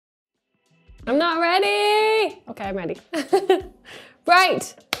I'm not ready. Okay, I'm ready.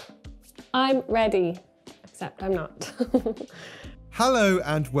 Right, I'm ready, except I'm not. Hello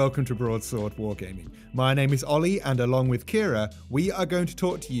and welcome to Broadsword Wargaming. My name is Ollie, and along with Ciara, we are going to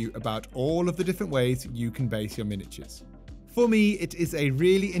talk to you about all of the different ways you can base your miniatures. For me, it is a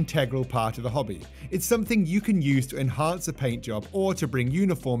really integral part of the hobby. It's something you can use to enhance a paint job or to bring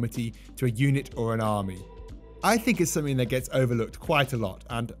uniformity to a unit or an army. I think it's something that gets overlooked quite a lot,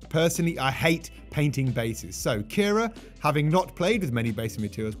 and personally I hate painting bases. So Ciara, having not played with many basing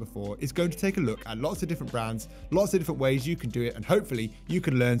materials before, is going to take a look at lots of different brands, lots of different ways you can do it, and hopefully you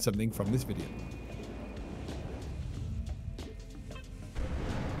can learn something from this video.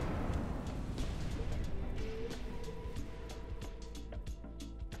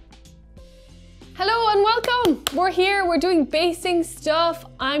 Hello and welcome! We're here, we're doing basing stuff.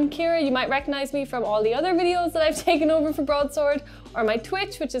 I'm Ciara, you might recognize me from all the other videos that I've taken over for Broadsword, or my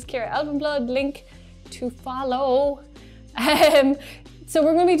Twitch, which is Ciara Elvenblood, link to follow. So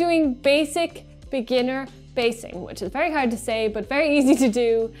we're going to be doing basic beginner basing, which is very hard to say, but very easy to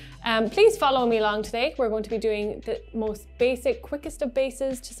do. Please follow me along today. We're going to be doing the most basic, quickest of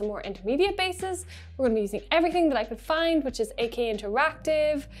bases to some more intermediate bases. We're going to be using everything that I could find, which is AK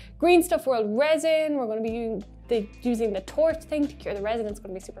Interactive, Green Stuff World resin. We're going to be using the torch thing to cure the resin. It's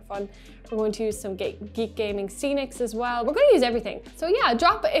going to be super fun. We're going to use some Geek Gaming Scenics as well. We're going to use everything. So yeah,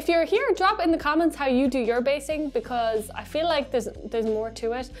 if you're here, drop in the comments how you do your basing, because I feel like there's more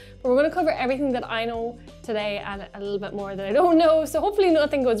to it. But we're going to cover everything that I know today and a little bit more that I don't know. So hopefully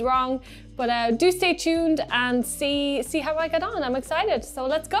nothing goes wrong. But do stay tuned and see how I get on. I'm excited. So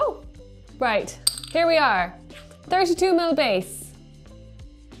let's go. Right, here we are. 32mm base.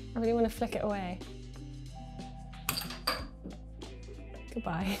 I really want to flick it away.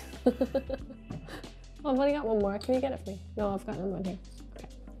 Goodbye. Oh, I've only got one more. Can you get it for me? No, I've got one here.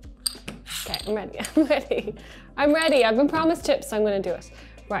 Okay, I'm ready. I'm ready. I'm ready. I've been promised tips, so I'm going to do it.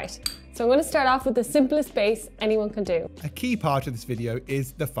 Right. So I'm going to start off with the simplest base anyone can do. A key part of this video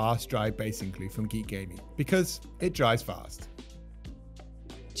is the fast dry basing glue from Geek Gaming, because it dries fast.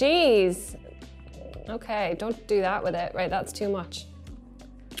 Jeez. Okay, don't do that with it. Right, that's too much.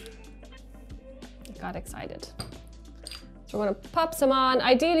 I got excited. So we're going to pop some on.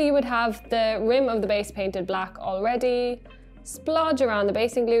 Ideally, you would have the rim of the base painted black already. Splodge around the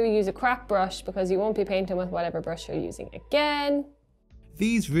basing glue. Use a crap brush because you won't be painting with whatever brush you're using again.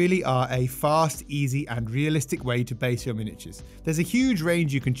 These really are a fast, easy and realistic way to base your miniatures. There's a huge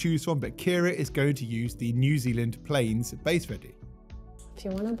range you can choose from, but Ciara is going to use the New Zealand Plains Base Ready. If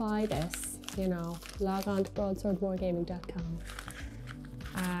you want to buy this, you know, log on to broadswordwargaming.com.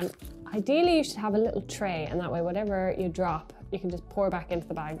 Ideally, you should have a little tray, and that way whatever you drop, you can just pour back into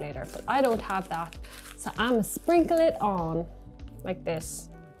the bag later. But I don't have that, so I'm gonna sprinkle it on like this.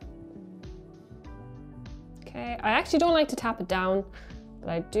 Okay, I actually don't like to tap it down, but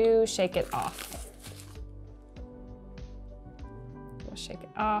I do shake it off. I'll shake it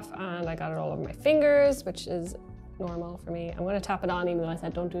off, and I got it all over my fingers, which is normal for me. I'm gonna tap it on even though I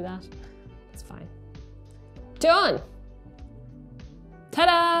said don't do that. It's fine. Done!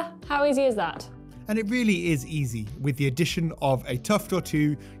 Ta-da! How easy is that? And it really is easy. With the addition of a tuft or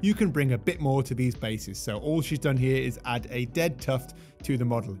two, you can bring a bit more to these bases. So all she's done here is add a dead tuft to the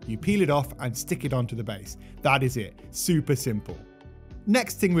model. You peel it off and stick it onto the base. That is it. Super simple.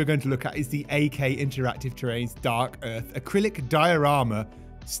 Next thing we're going to look at is the AK Interactive Terrains Dark Earth Acrylic Diorama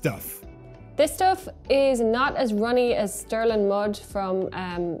stuff. This stuff is not as runny as Sterling Mud from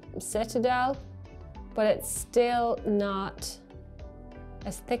Citadel, but it's still not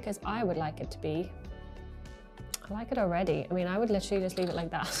as thick as I would like it to be. I like it already. I mean, I would literally just leave it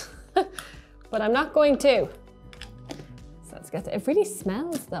like that. But I'm not going to. So let's get it. It really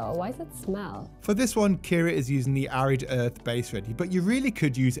smells though. Why does it smell? For this one, Ciara is using the Arid Earth Base Ready, but you really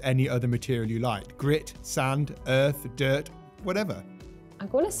could use any other material you like. Grit, sand, earth, dirt, whatever. I'm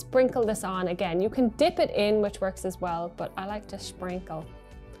going to sprinkle this on again. You can dip it in, which works as well, but I like to sprinkle.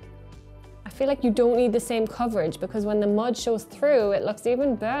 I feel like you don't need the same coverage because when the mud shows through, it looks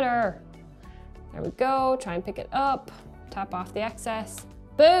even better. There we go, try and pick it up, tap off the excess.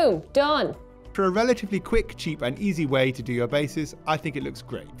 Boom, done. For a relatively quick, cheap and easy way to do your bases, I think it looks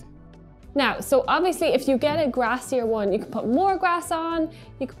great. Now, so obviously if you get a grassier one, you can put more grass on,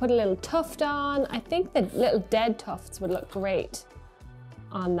 you can put a little tuft on. I think the little dead tufts would look great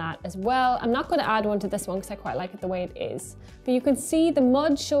on that as well. I'm not going to add one to this one because I quite like it the way it is. But you can see the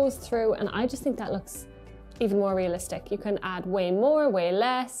mud shows through, and I just think that looks even more realistic. You can add way more, way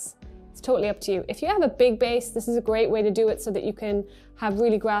less. It's totally up to you. If you have a big base, this is a great way to do it so that you can have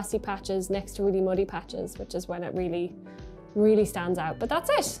really grassy patches next to really muddy patches, which is when it really really stands out. But that's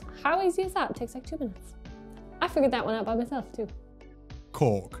it. How easy is that? It takes like 2 minutes. I figured that one out by myself too.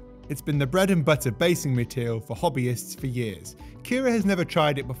 Cork. It's been the bread and butter basing material for hobbyists for years. Ciara has never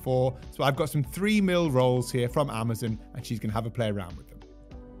tried it before, so I've got some 3mm rolls here from Amazon and she's gonna have a play around with them.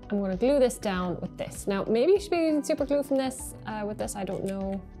 I'm going to glue this down with this. Now, maybe you should be using super glue from this. With this, I don't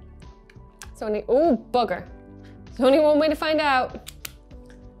know. It's only, oh, bugger. There's only one way to find out.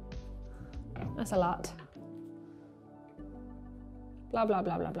 That's a lot. Blah, blah,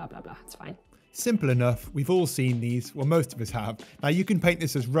 blah, blah, blah, blah, blah. It's fine. Simple enough. We've all seen these. Well, most of us have. Now, you can paint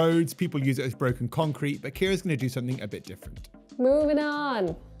this as roads. People use it as broken concrete, but Ciara's going to do something a bit different. Moving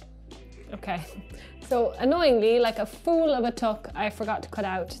on. Okay. So annoyingly, like a fool of a tuck, I forgot to cut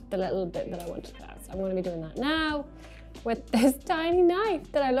out the little bit that I wanted to cut out. So I'm going to be doing that now with this tiny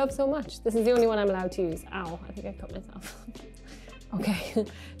knife that I love so much. This is the only one I'm allowed to use. Ow, I think I cut myself. Okay.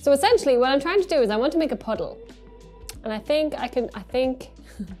 So essentially what I'm trying to do is I want to make a puddle. And I think I think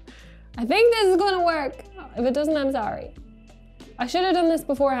this is going to work. If it doesn't, I'm sorry. I should have done this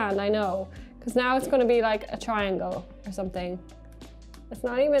beforehand, I know. Because now it's going to be like a triangle or something. It's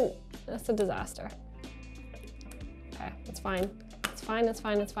not even, that's a disaster. Okay, it's fine. It's fine, it's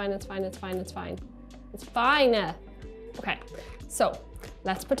fine, it's fine, it's fine, it's fine, it's fine. It's fine. Okay, so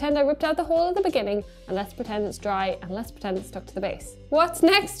let's pretend I ripped out the hole at the beginning and let's pretend it's dry and let's pretend it's stuck to the base. What's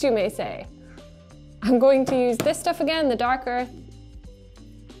next, you may say? I'm going to use this stuff again, the dark earth.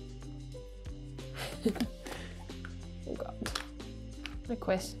 Oh God, I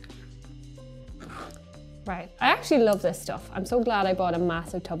quit. Right, I actually love this stuff. I'm so glad I bought a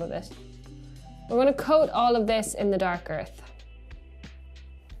massive tub of it. We're going to coat all of this in the dark earth.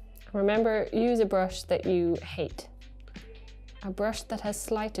 Remember, use a brush that you hate. A brush that has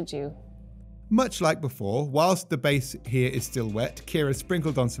slighted you. Much like before, whilst the base here is still wet, Ciara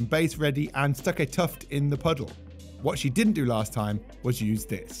sprinkled on some base ready and stuck a tuft in the puddle. What she didn't do last time was use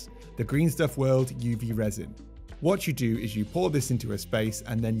this, the Green Stuff World UV resin. What you do is you pour this into a space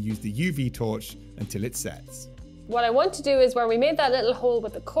and then use the UV torch until it sets. What I want to do is where we made that little hole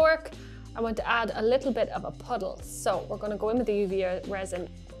with the cork, I want to add a little bit of a puddle. So we're going to go in with the UV resin.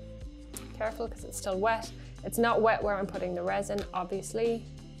 Careful because it's still wet. It's not wet where I'm putting the resin, obviously.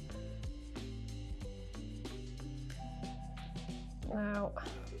 Now,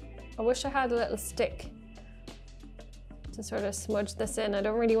 I wish I had a little stick to sort of smudge this in. I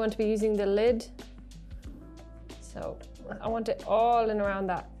don't really want to be using the lid. So I want it all in around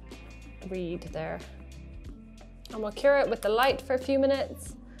that reed there. And we'll cure it with the light for a few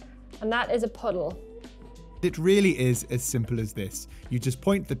minutes. And that is a puddle. It really is as simple as this. You just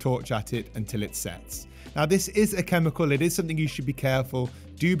point the torch at it until it sets. Now this is a chemical, it is something you should be careful.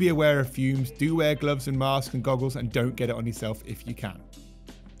 Do be aware of fumes, do wear gloves and masks and goggles, and don't get it on yourself if you can.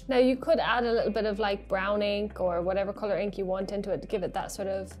 Now you could add a little bit of like brown ink or whatever color ink you want into it to give it that sort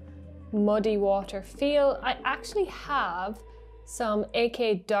of muddy water feel. I actually have some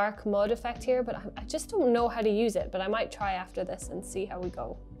AK dark mud effect here, but I just don't know how to use it, but I might try after this and see how we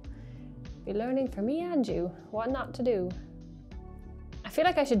go. Be learning for me and you what not to do. I feel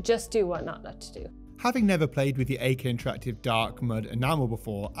like I should just do what not to do. Having never played with the AK Interactive Dark Mud enamel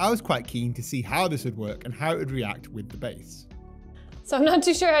before, I was quite keen to see how this would work and how it would react with the base. So I'm not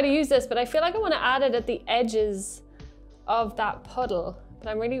too sure how to use this, but I feel like I want to add it at the edges of that puddle, but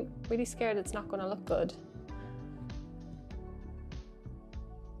I'm really scared it's not going to look good.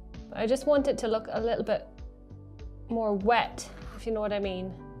 But I just want it to look a little bit more wet, if you know what I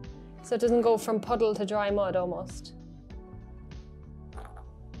mean. So it doesn't go from puddle to dry mud almost.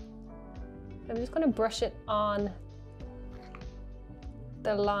 I'm just going to brush it on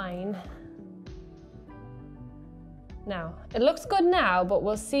the line. Now, it looks good now, but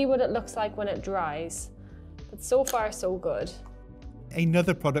we'll see what it looks like when it dries. But so far, so good.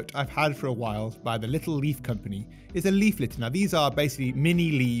 Another product I've had for a while by the Little Leaf Company is a leaflet. Now these are basically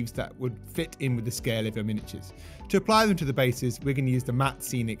mini leaves that would fit in with the scale of your miniatures. To apply them to the bases, we're going to use the Matte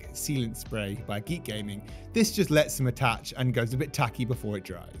Scenic Sealant Spray by Geek Gaming. This just lets them attach and goes a bit tacky before it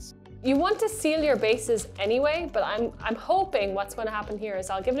dries. You want to seal your bases anyway, but I'm hoping what's going to happen here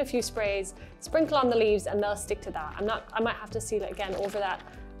is I'll give it a few sprays, sprinkle on the leaves, and they'll stick to that. I might have to seal it again over that.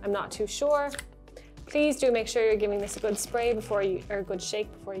 I'm not too sure. Please do make sure you're giving this a good spray before you, or a good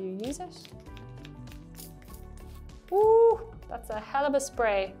shake before you use it. Ooh, that's a hell of a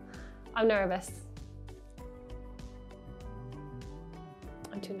spray. I'm nervous.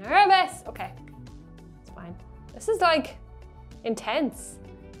 I'm too nervous. Okay, it's fine. This is like intense.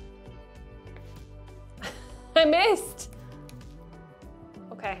 I missed.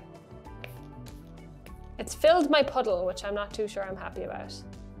 Okay. It's filled my puddle, which I'm not too sure I'm happy about.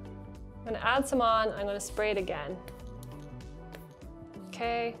 I'm gonna add some on, I'm gonna spray it again.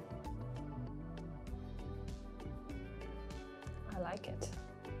 okay. I like it.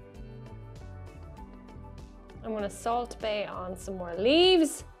 I'm gonna Salt Bay on some more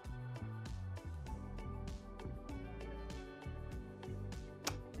leaves.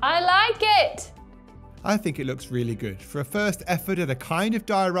 I like it! I think it looks really good. For a first effort at a kind of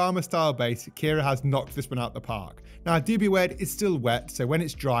diorama style base, Ciara has knocked this one out the park. Now do be aware it's still wet, so when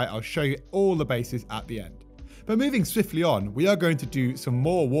it's dry I'll show you all the bases at the end. But moving swiftly on, we are going to do some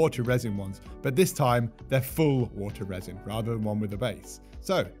more water resin ones, but this time they're full water resin rather than one with a base.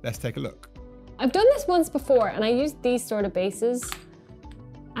 So let's take a look. I've done this once before and I used these sort of bases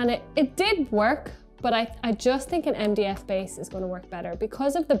and it did work, but I just think an MDF base is going to work better.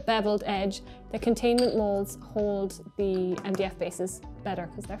 Because of the beveled edge, the containment molds hold the MDF bases better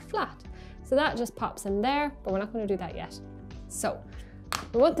because they're flat. So that just pops in there, but we're not going to do that yet. So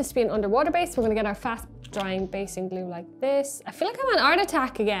we want this to be an underwater base. We're going to get our fast drying basing glue like this. I feel like I'm on Art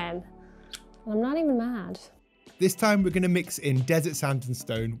Attack again. And I'm not even mad. This time we're going to mix in desert sand and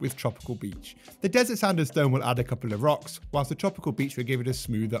stone with tropical beach. The desert sand and stone will add a couple of rocks, whilst the tropical beach will give it a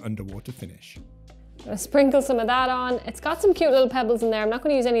smoother underwater finish. I'm going to sprinkle some of that on. It's got some cute little pebbles in there. I'm not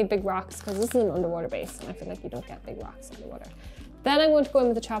going to use any big rocks because this is an underwater base and I feel like you don't get big rocks underwater. Then I'm going to go in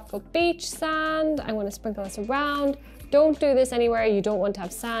with the tropical beach sand. I'm going to sprinkle this around. Don't do this anywhere you don't want to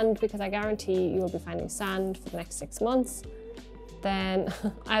have sand because I guarantee you will be finding sand for the next 6 months. Then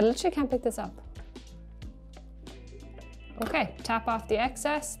I literally can't pick this up. Okay, tap off the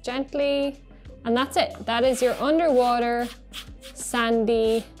excess gently, and that's it. That is your underwater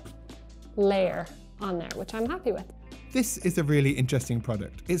sandy layer on there, which I'm happy with. This is a really interesting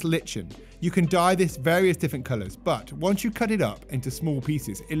product. It's lichen. You can dye this various different colors, but once you cut it up into small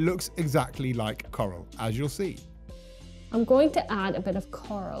pieces, it looks exactly like coral, as you'll see. I'm going to add a bit of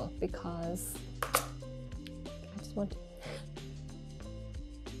coral because I just want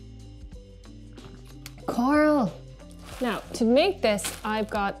coral. Now, to make this, I've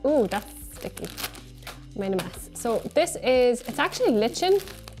got, ooh, that's sticky. I made a mess. So this is, it's actually lichen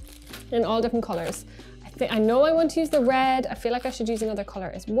in all different colors. I know I want to use the red. I feel like I should use another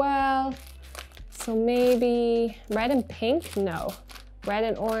color as well. So maybe red and pink? No. Red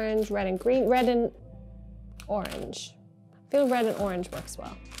and orange, red and green, red and orange. I feel red and orange works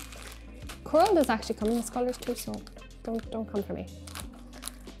well. Coral does actually come in these colors too, so don't come for me.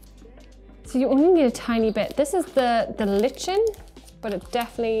 So you only need a tiny bit. This is the lichen, but it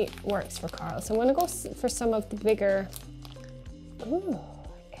definitely works for coral. So I'm gonna go for some of the bigger, ooh,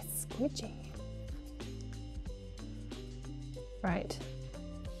 it's squidgy. Right,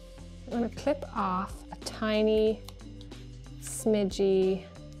 I'm gonna clip off a tiny smidgy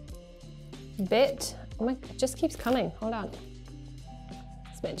bit. Oh my, it just keeps coming, hold on.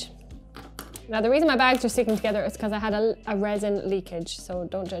 Smidge. Now the reason my bags are sticking together is because I had a resin leakage, so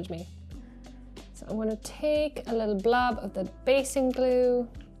don't judge me. So I'm gonna take a little blob of the basing glue.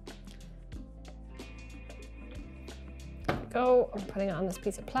 There we go, I'm putting it on this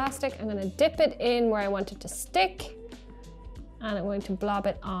piece of plastic. I'm gonna dip it in where I want it to stick. And I'm going to blob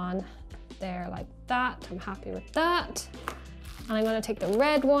it on there like that. I'm happy with that. And I'm gonna take the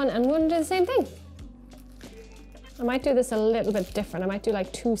red one and we're gonna do the same thing. I might do this a little bit different. I might do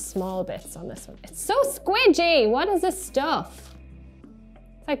like 2 small bits on this one. It's so squidgy. What is this stuff?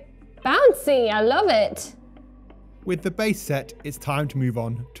 It's like bouncy, I love it. With the base set, it's time to move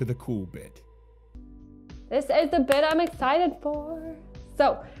on to the cool bit. This is the bit I'm excited for.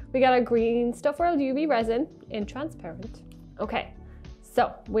 So we got our green Stuff World UV resin in transparent. Okay,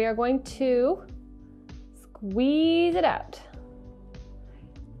 so we are going to squeeze it out.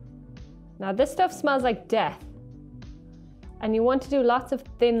 Now this stuff smells like death. And you want to do lots of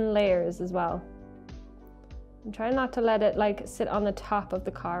thin layers as well. And try not to let it like sit on the top of the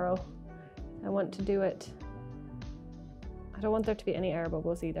coral. I want to do it. I don't want there to be any air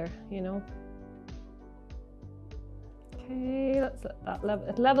bubbles either, you know? Okay, let's let that level.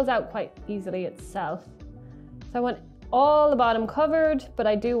 It levels out quite easily itself. So I want all the bottom covered, but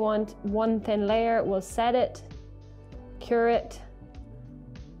I do want one thin layer. We'll set it, cure it,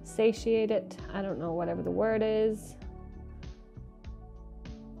 satiate it. I don't know, whatever the word is.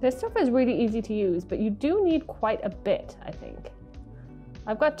 This stuff is really easy to use, but you do need quite a bit, I think.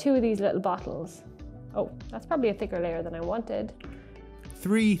 I've got 2 of these little bottles. Oh, that's probably a thicker layer than I wanted.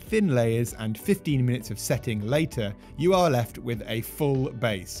 3 thin layers and 15 minutes of setting later, you are left with a full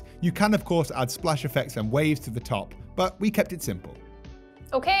base. You can of course add splash effects and waves to the top, but we kept it simple.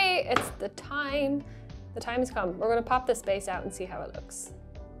 Okay, it's the time. The time has come. We're gonna pop this base out and see how it looks.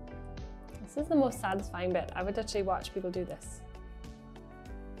 This is the most satisfying bit. I would actually watch people do this.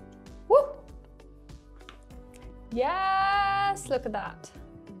 Woo! Yes! Yes, look at that.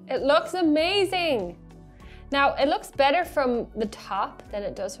 It looks amazing. Now, it looks better from the top than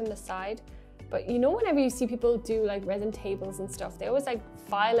it does from the side. But you know, whenever you see people do like resin tables and stuff, they always like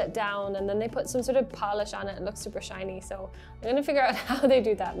file it down and then they put some sort of polish on it and it looks super shiny. So I'm gonna figure out how they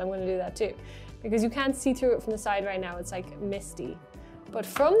do that, and I'm gonna do that too. Because you can't see through it from the side right now, it's like misty. But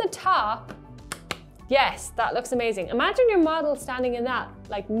from the top, yes, that looks amazing. Imagine your model standing in that,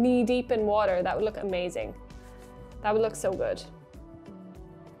 like knee deep in water. That would look amazing. That would look so good.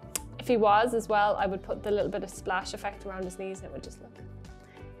 If he was as well, I would put the little bit of splash effect around his knees and it would just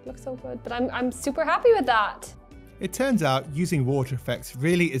look so good. But I'm super happy with that. It turns out using water effects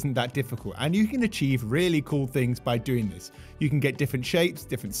really isn't that difficult, and you can achieve really cool things by doing this. You can get different shapes,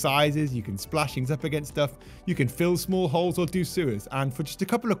 different sizes, you can splash things up against stuff, you can fill small holes or do sewers, and for just a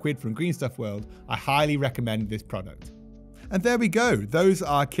couple of quid from Green Stuff World, I highly recommend this product. And there we go, those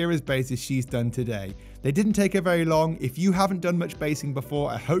are Ciara's bases she's done today. They didn't take her very long. If you haven't done much basing before,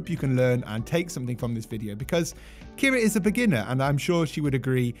 I hope you can learn and take something from this video, because Ciara is a beginner and I'm sure she would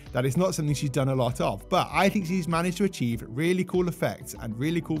agree that it's not something she's done a lot of, but I think she's managed to achieve really cool effects and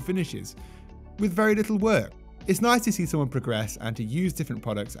really cool finishes with very little work. It's nice to see someone progress and to use different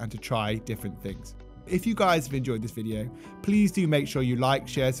products and to try different things. If you guys have enjoyed this video, please do make sure you like,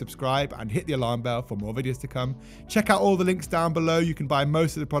 share, subscribe, and hit the alarm bell for more videos to come. Check out all the links down below. You can buy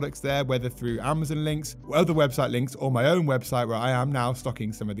most of the products there, whether through Amazon links, other website links, or my own website where I am now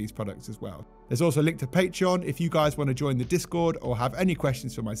stocking some of these products as well. There's also a link to Patreon. If you guys want to join the Discord or have any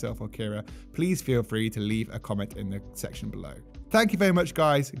questions for myself or Ciara, please feel free to leave a comment in the section below. Thank you very much,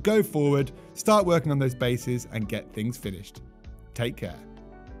 guys. Go forward, start working on those bases, and get things finished. Take care.